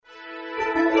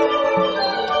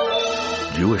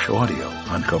Jewish audio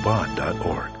on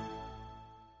Chabad.org.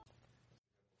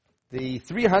 The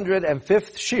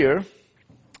 305th Shir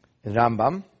in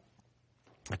Rambam,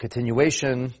 a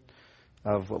continuation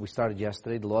of what we started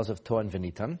yesterday, the laws of Toa and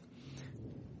Venitan.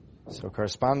 So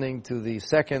corresponding to the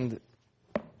second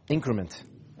increment,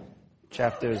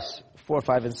 chapters 4,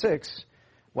 5, and 6,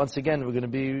 once again we're going to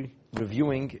be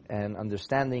reviewing and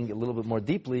understanding a little bit more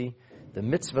deeply the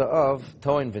mitzvah of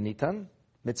Toa and Venitan,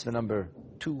 mitzvah number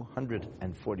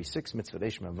 246, mitzvah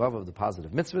Reish Vav of the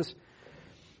positive mitzvahs,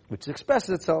 which expresses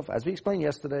itself, as we explained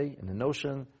yesterday, in the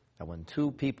notion that when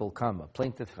two people come, a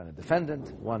plaintiff and a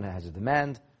defendant, one has a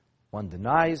demand, one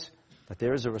denies, that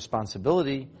there is a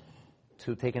responsibility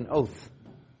to take an oath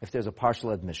if there's a partial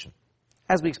admission,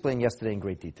 as we explained yesterday in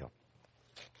great detail.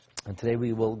 And today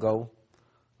we will go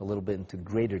a little bit into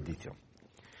greater detail.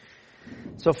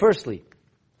 So firstly,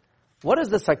 what is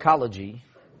the psychology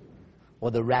or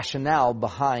the rationale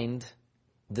behind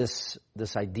this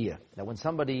idea that when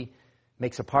somebody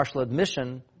makes a partial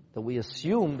admission, that we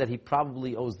assume that he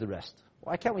probably owes the rest?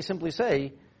 Why can't we simply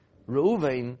say,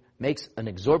 Reuven makes an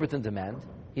exorbitant demand,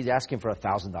 he's asking for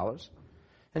 $1,000,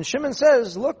 and Shimon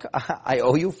says, look, I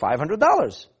owe you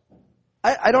 $500.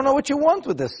 I don't know what you want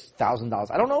with this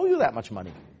 $1,000. I don't owe you that much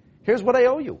money. Here's what I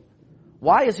owe you.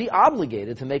 Why is he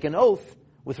obligated to make an oath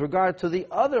with regard to the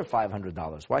other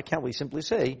 $500? Why can't we simply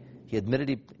say, he admitted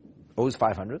he owes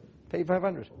 $500, pay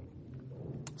 $500.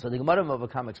 So the Gemara of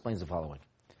Avakam explains the following.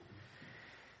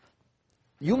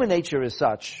 Human nature is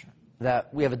such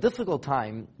that we have a difficult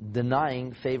time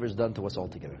denying favors done to us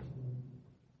altogether.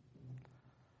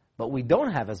 But we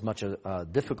don't have as much a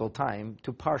difficult time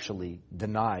to partially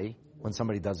deny when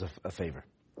somebody does a favor.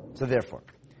 So therefore,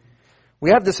 we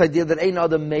have this idea that Ein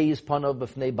Adam Meiz Panav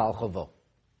B'fnei Bal Chavo.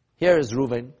 Here is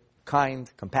Reuven, kind,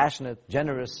 compassionate,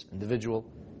 generous individual.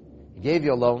 He gave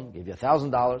you a loan, gave you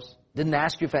 $1,000, didn't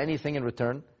ask you for anything in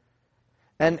return.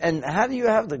 And how do you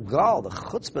have the gall, the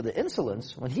chutzpah, the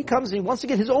insolence, when he comes and he wants to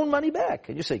get his own money back?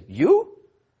 And you say, you?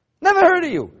 Never heard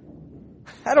of you.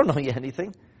 I don't know you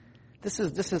anything. This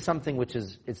is something which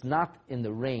it's not in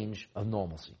the range of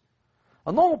normalcy.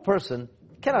 A normal person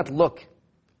cannot look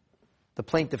the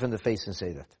plaintiff in the face and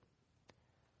say that.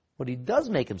 What he does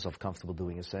make himself comfortable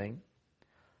doing is saying,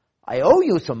 I owe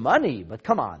you some money, but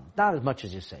come on, not as much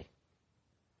as you say.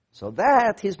 So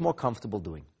that he's more comfortable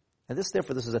doing. And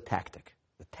therefore, this is a tactic.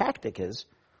 The tactic is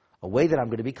a way that I'm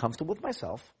going to be comfortable with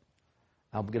myself.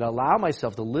 I'm going to allow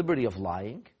myself the liberty of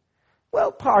lying.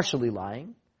 Well, partially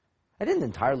lying. I didn't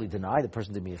entirely deny the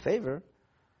person did me a favor.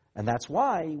 And that's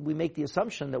why we make the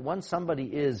assumption that once somebody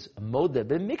is modeh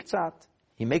b'miktzat,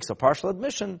 he makes a partial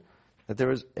admission, that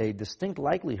there is a distinct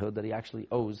likelihood that he actually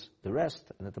owes the rest,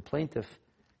 and that the plaintiff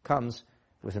comes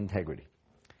with integrity.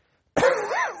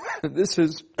 This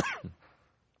is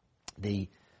the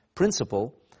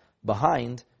principle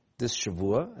behind this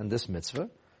shavua and this mitzvah,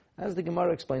 as the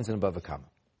Gemara explains in Bava Kama.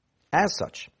 As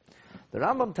such, the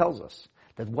Rambam tells us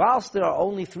that whilst there are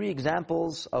only 3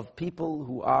 examples of people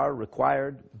who are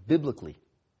required biblically,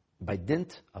 by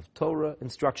dint of Torah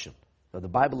instruction, of the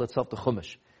Bible itself, the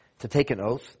Chumash, to take an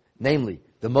oath, namely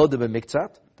the modeh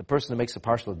b'miktzat, the person who makes a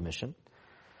partial admission,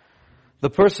 the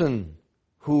person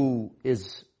who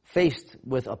is faced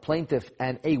with a plaintiff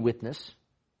and a witness,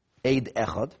 eid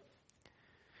echad,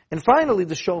 and finally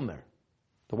the shomer,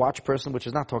 the watch person, which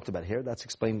is not talked about here, that's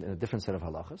explained in a different set of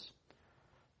halachas,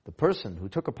 the person who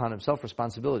took upon himself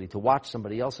responsibility to watch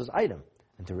somebody else's item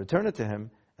and to return it to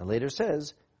him, and later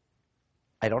says,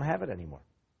 I don't have it anymore,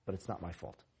 but it's not my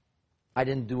fault. I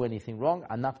didn't do anything wrong,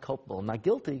 I'm not culpable, I'm not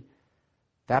guilty.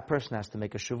 That person has to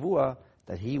make a shavua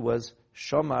that he was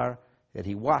shomar, that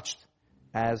he watched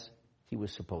as he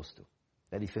was supposed to,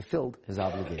 that he fulfilled his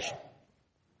obligation.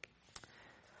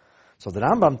 So the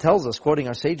Rambam tells us, quoting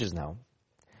our sages now,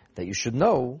 that you should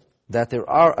know that there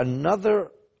are another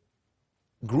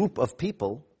group of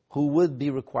people who would be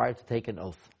required to take an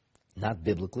oath. Not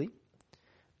biblically,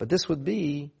 but this would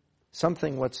be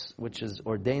something which is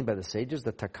ordained by the sages,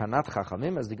 the takanat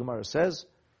chachamim, as the Gemara says,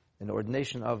 in the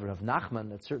ordination of Rav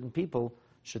Nachman, that certain people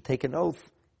should take an oath,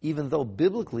 even though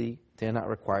biblically they are not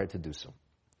required to do so.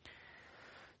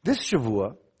 This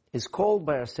shavua is called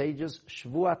by our sages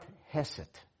Shvuat Hesed.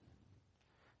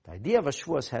 The idea of a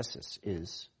Shvuas Hesed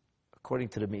is, according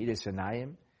to the Me'ides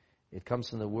Yanayim, it comes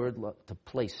from the word to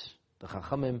place. The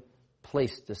Chachamim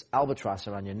placed this albatross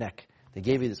around your neck. They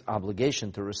gave you this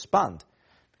obligation to respond.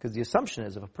 Because the assumption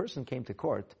is if a person came to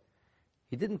court,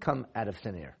 he didn't come out of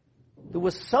thin air. There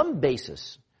was some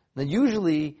basis. Then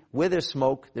usually, where there's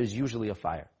smoke, there's usually a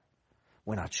fire.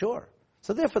 We're not sure.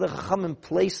 So therefore the Chachamim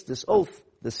placed this oath,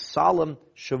 this solemn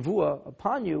shavua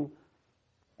upon you,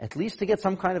 at least to get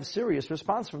some kind of serious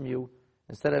response from you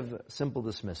instead of simple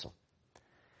dismissal.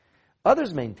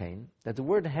 Others maintain that the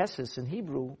word hesis in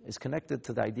Hebrew is connected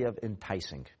to the idea of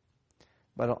enticing.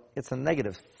 But it's a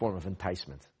negative form of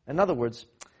enticement. In other words,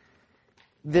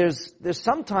 there's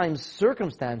sometimes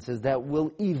circumstances that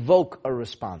will evoke a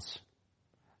response.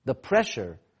 The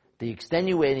pressure, the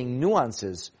extenuating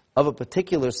nuances of a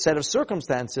particular set of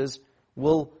circumstances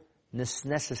will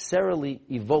necessarily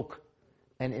evoke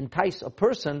and entice a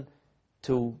person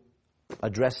to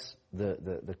address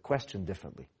the question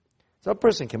differently. So a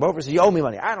person came over and said, you owe me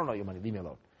money. I don't owe you money. Leave me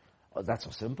alone. Oh, that's so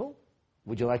simple?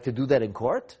 Would you like to do that in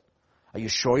court? Are you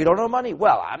sure you don't owe money?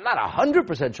 Well, I'm not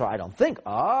 100% sure. I don't think.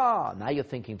 Now you're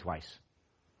thinking twice.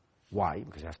 Why?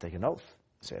 Because you have to take an oath.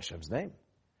 Say Hashem's name.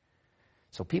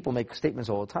 So people make statements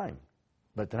all the time,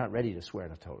 but they're not ready to swear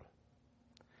in the Torah.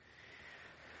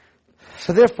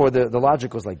 So therefore, the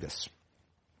logic goes like this.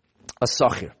 A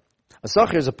sachir. A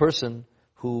sachir is a person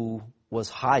who was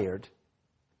hired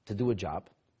to do a job,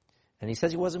 and he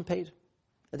says he wasn't paid.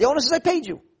 And the owner says, I paid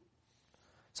you.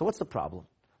 So what's the problem?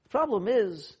 The problem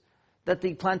is that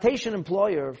the plantation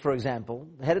employer, for example,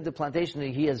 the head of the plantation,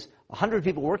 he has 100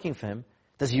 people working for him.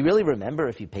 Does he really remember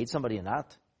if he paid somebody or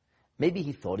not? Maybe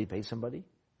he thought he paid somebody,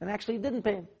 and actually he didn't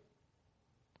pay him.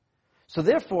 So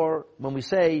therefore, when we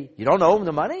say, you don't owe him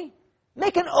the money,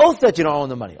 make an oath that you don't owe him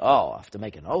the money. Oh, I have to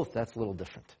make an oath, that's a little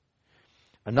different.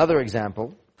 Another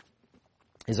example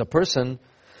is a person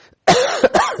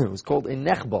who's called a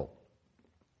nechbal.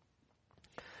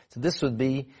 So this would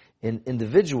be an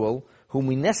individual whom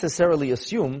we necessarily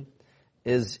assume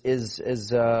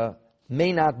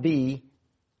may not be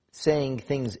saying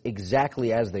things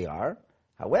exactly as they are.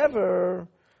 However,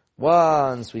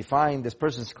 once we find this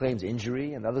person claims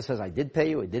injury, and the other says, I did pay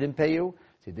you, I didn't pay you.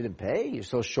 So you didn't pay? You're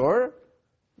so sure?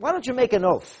 Why don't you make an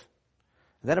oath?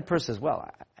 And then a person says, well,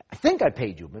 I think I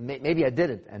paid you, but maybe I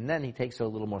didn't. And then he takes it a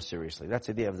little more seriously. That's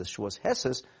the idea of the shuas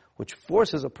heses, which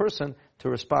forces a person to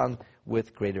respond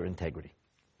with greater integrity.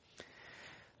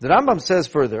 The Rambam says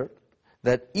further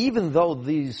that even though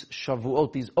these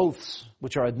shavuot, these oaths,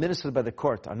 which are administered by the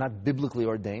court, are not biblically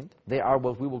ordained, they are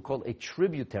what we will call a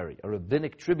tributary, a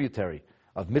rabbinic tributary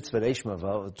of mitzvah reishma, of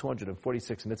the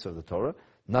 246 mitzvah of the Torah.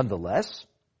 Nonetheless,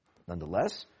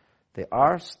 they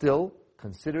are still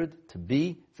considered to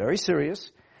be very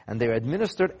serious, and they are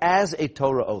administered as a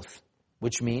Torah oath,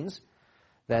 which means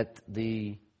that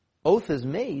the oath is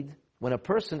made when a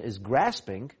person is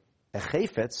grasping a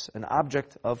chayfetz, an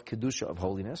object of kedusha, of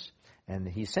holiness, and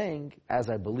he's saying, as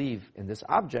I believe in this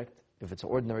object, if it's an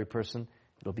ordinary person,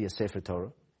 it'll be a Sefer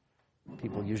Torah.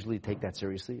 People usually take that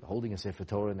seriously, holding a Sefer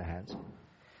Torah in their hands.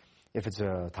 If it's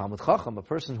a Talmud Chacham, a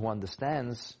person who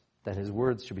understands that his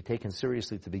words should be taken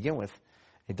seriously to begin with,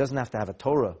 he doesn't have to have a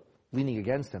Torah leaning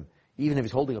against him. Even if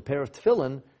he's holding a pair of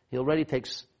tefillin, he already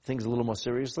takes things a little more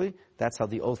seriously. That's how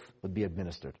the oath would be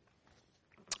administered.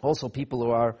 Also, people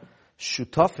who are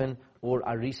shutafin or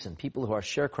arisin, people who are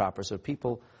sharecroppers or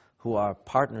people who are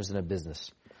partners in a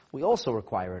business, we also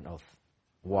require an oath.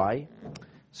 Why?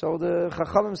 So the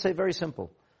Chachamim say very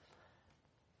simple.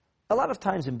 A lot of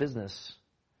times in business,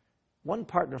 one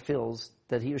partner feels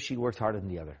that he or she worked harder than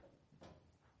the other.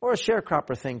 Or a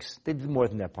sharecropper thinks they did more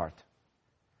than their part.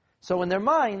 So in their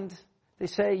mind, they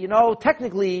say,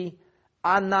 technically,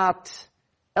 I'm not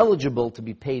eligible to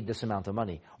be paid this amount of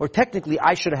money. Or technically,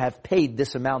 I should have paid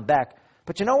this amount back.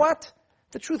 But you know what?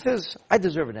 The truth is, I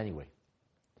deserve it anyway.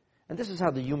 And this is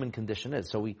how the human condition is.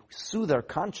 So we soothe our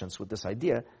conscience with this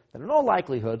idea that in all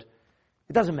likelihood,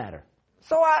 it doesn't matter.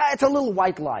 So it's a little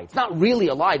white lie. It's not really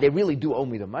a lie. They really do owe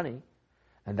me the money.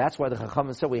 And that's why the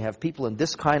Chachamim said we have people in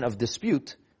this kind of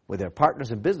dispute with their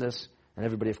partners in business, and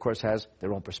everybody, of course, has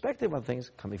their own perspective on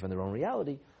things coming from their own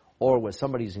reality, or where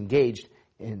somebody's engaged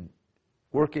in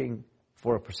working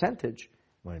for a percentage,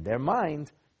 when in their mind,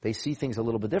 they see things a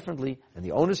little bit differently, and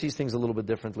the owner sees things a little bit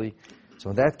differently.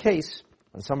 So in that case,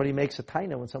 when somebody makes a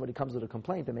taina, when somebody comes with a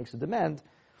complaint and makes a demand,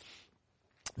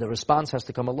 the response has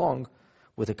to come along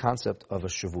with the concept of a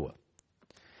shavua.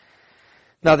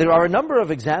 Now, there are a number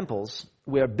of examples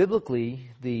where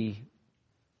biblically the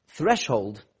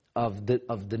threshold of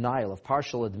denial, of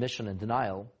partial admission and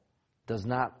denial, is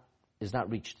not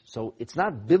reached. So it's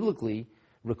not biblically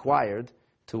required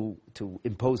to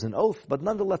impose an oath, but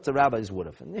nonetheless the rabbis would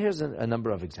have. And here's a number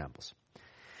of examples.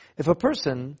 If a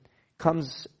person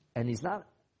comes and he's not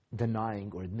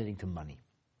denying or admitting to money,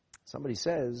 somebody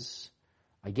says,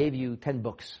 I gave you 10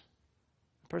 books.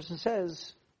 The person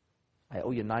says, I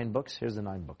owe you 9 books, here's the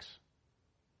 9 books.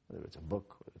 Whether it's a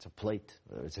book, whether it's a plate,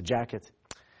 whether it's a jacket.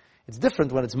 It's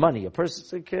different when it's money. A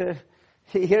person's like,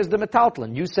 here's the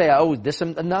metaltlin. You say I owe this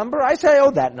a number, I say I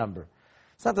owe that number.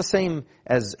 It's not the same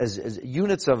as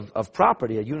units of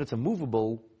property, or units of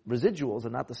movable residuals are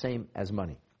not the same as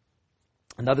money.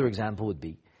 Another example would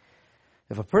be,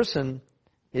 if a person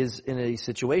is in a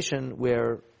situation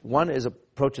where one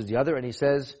approaches the other and he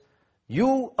says,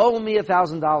 you owe me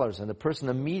 $1,000, and the person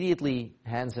immediately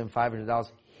hands him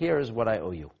 $500, here's what I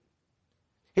owe you.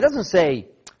 He doesn't say,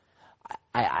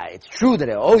 it's true that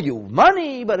I owe you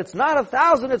money, but it's not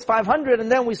 1,000, it's 500,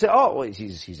 and then we say,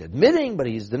 he's admitting, but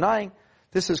he's denying.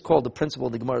 This is called, the principle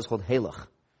of the Gemara is called Halach.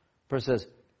 The person says,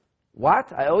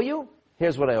 what? I owe you?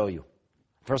 Here's what I owe you.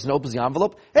 The person opens the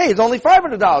envelope. Hey, it's only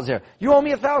 $500 here. You owe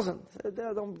me 1,000.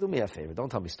 Don't do me a favor. Don't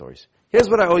tell me stories. Here's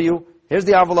what I owe you. Here's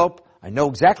the envelope. I know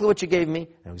exactly what you gave me.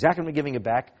 I know exactly when I'm giving it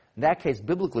back. In that case,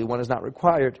 biblically, one is not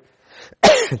required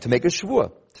to make a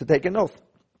shvuah, to take an oath.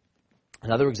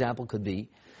 Another example could be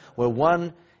where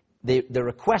the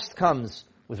request comes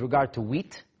with regard to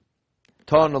wheat,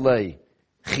 ton alei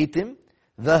chitim,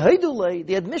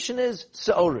 the admission is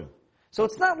se'orim. So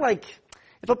it's not like,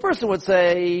 if a person would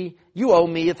say, you owe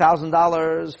me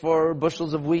 $1,000 for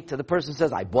bushels of wheat, and the person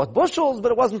says, I bought bushels,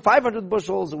 but it wasn't 500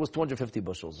 bushels, it was 250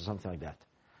 bushels, or something like that.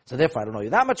 So therefore, I don't owe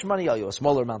you that much money, I owe you a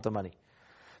smaller amount of money.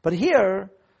 But here,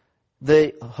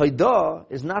 the hoidah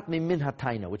is not mimin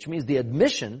hataina, which means the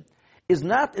admission is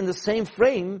not in the same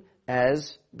frame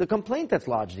as the complaint that's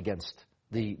lodged against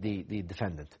the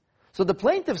defendant. So the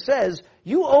plaintiff says,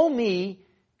 you owe me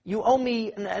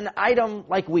an item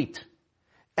like wheat.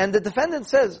 And the defendant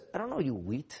says, I don't owe you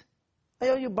wheat, I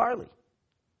owe you barley.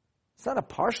 It's not a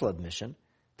partial admission.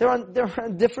 They're on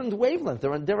different wavelengths,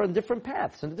 they're on different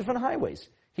paths and different highways.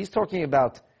 He's talking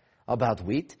about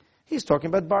wheat, he's talking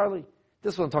about barley.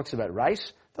 This one talks about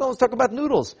rice, the other one's talking about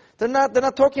noodles. They're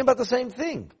not talking about the same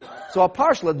thing. So a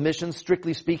partial admission,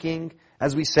 strictly speaking,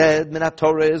 as we said, minat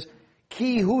Torah is,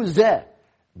 ki hu zeh.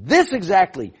 This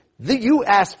exactly. You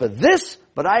asked for this,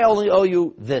 but I only owe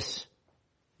you this.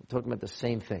 We're talking about the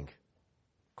same thing.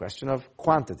 Question of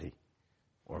quantity,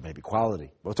 or maybe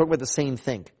quality. We're talking about the same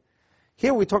thing.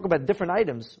 Here we talk about different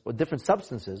items, or different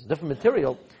substances, different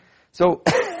material. So,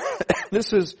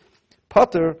 this is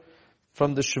pater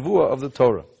from the Shavua of the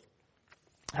Torah.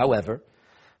 However,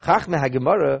 Chachmei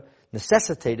HaGemara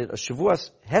necessitated a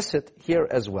Shavuos Hesed here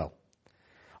as well.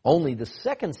 Only the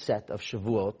second set of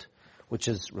Shavuot, which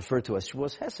is referred to as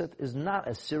Shavuos Hesed, is not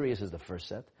as serious as the first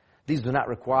set. These do not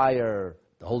require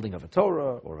the holding of a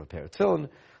Torah or a pair of tefillin,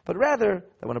 but rather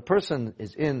that when a person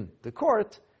is in the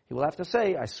court, he will have to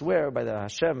say, I swear by the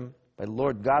Hashem, by the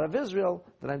Lord God of Israel,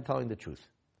 that I'm telling the truth.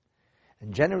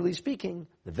 And generally speaking,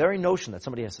 the very notion that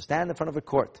somebody has to stand in front of a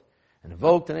court and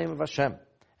invoke the name of Hashem,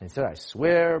 and say, I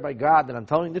swear by God that I'm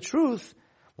telling the truth,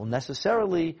 will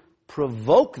necessarily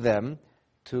provoke them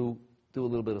to do a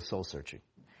little bit of soul searching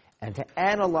and to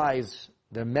analyze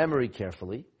their memory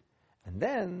carefully, and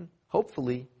then,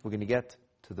 hopefully, we're going to get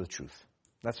to the truth.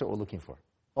 That's what we're looking for.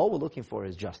 All we're looking for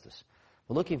is justice.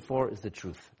 What we're looking for is the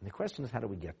truth. And the question is, how do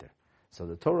we get there? So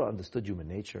the Torah understood human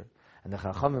nature, and the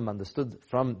Chachamim understood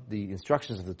from the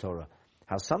instructions of the Torah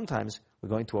how sometimes we're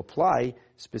going to apply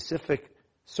specific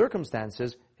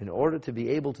circumstances in order to be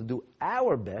able to do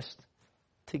our best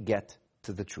to get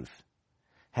to the truth.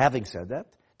 Having said that,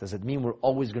 does it mean we're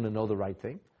always going to know the right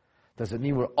thing? Does it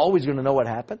mean we're always going to know what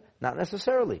happened? Not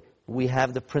necessarily. We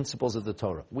have the principles of the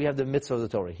Torah. We have the mitzvah of the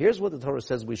Torah. Here's what the Torah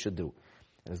says we should do.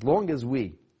 And as long as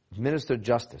we administer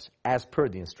justice as per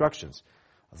the instructions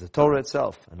of the Torah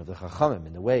itself and of the Chachamim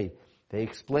in the way they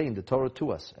explained the Torah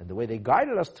to us and the way they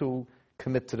guided us to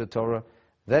commit to the Torah,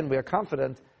 then we are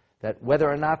confident that whether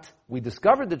or not we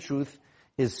discovered the truth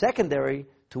is secondary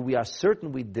to we are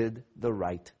certain we did the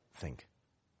right thing.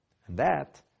 And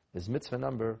that is mitzvah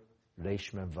number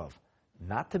Reish Mem Vav.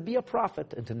 Not to be a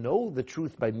prophet and to know the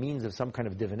truth by means of some kind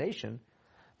of divination,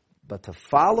 but to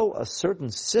follow a certain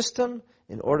system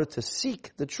in order to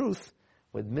seek the truth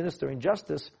with administering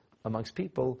justice amongst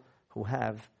people who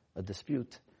have a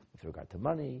dispute with regard to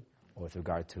money, or with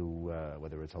regard to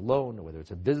whether it's a loan, or whether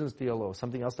it's a business deal, or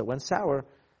something else that went sour,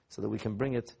 so that we can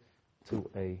bring it to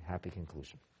a happy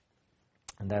conclusion.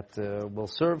 And that will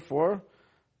serve for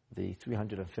the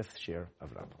 305th share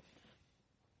of Rambam.